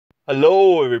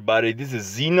Hello everybody, this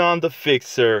is Xenon the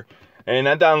Fixer, and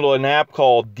I downloaded an app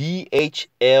called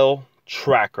DHL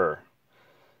Tracker.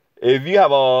 If you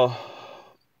have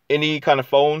any kind of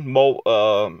phone,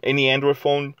 any Android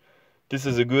phone, this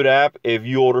is a good app. If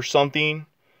you order something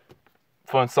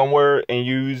from somewhere and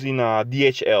you're using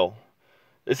DHL,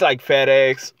 it's like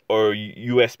FedEx or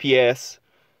USPS,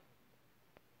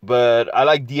 but I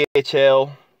like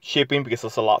DHL shipping because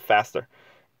it's a lot faster.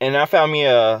 And I found me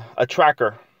a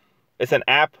tracker. It's an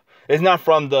app. It's not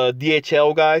from the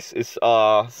DHL guys. It's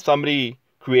somebody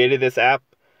created this app,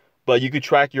 but you could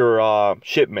track your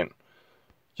shipment.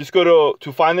 Just go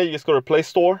to find it. Just go to Play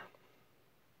Store.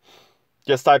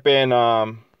 Just type in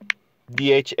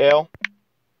DHL.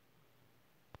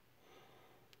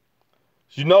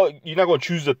 You know you're not going to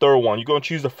choose the third one. You're going to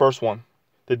choose the first one,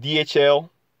 the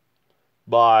DHL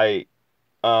by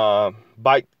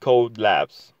Bytecode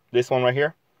Labs. This one right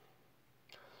here.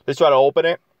 Let's try to open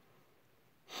it.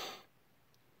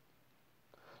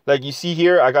 Like you see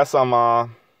here, I got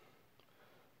some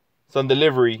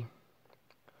delivery.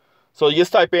 So you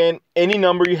just type in any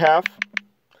number you have,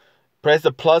 press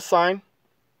the plus sign.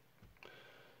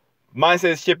 Mine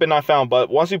says shipping not found,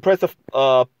 but once you press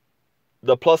the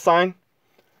plus sign,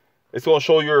 it's gonna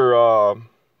show your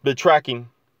the tracking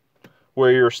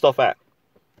where your stuff at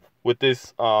with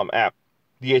this app,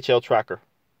 DHL Tracker,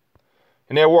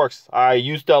 and it works. I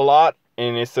used it a lot,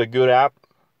 and it's a good app.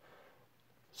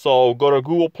 So go to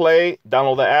Google Play,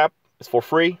 download the app. It's for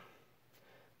free.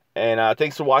 And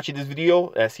thanks for watching this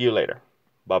video. I'll see you later.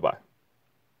 Bye-bye.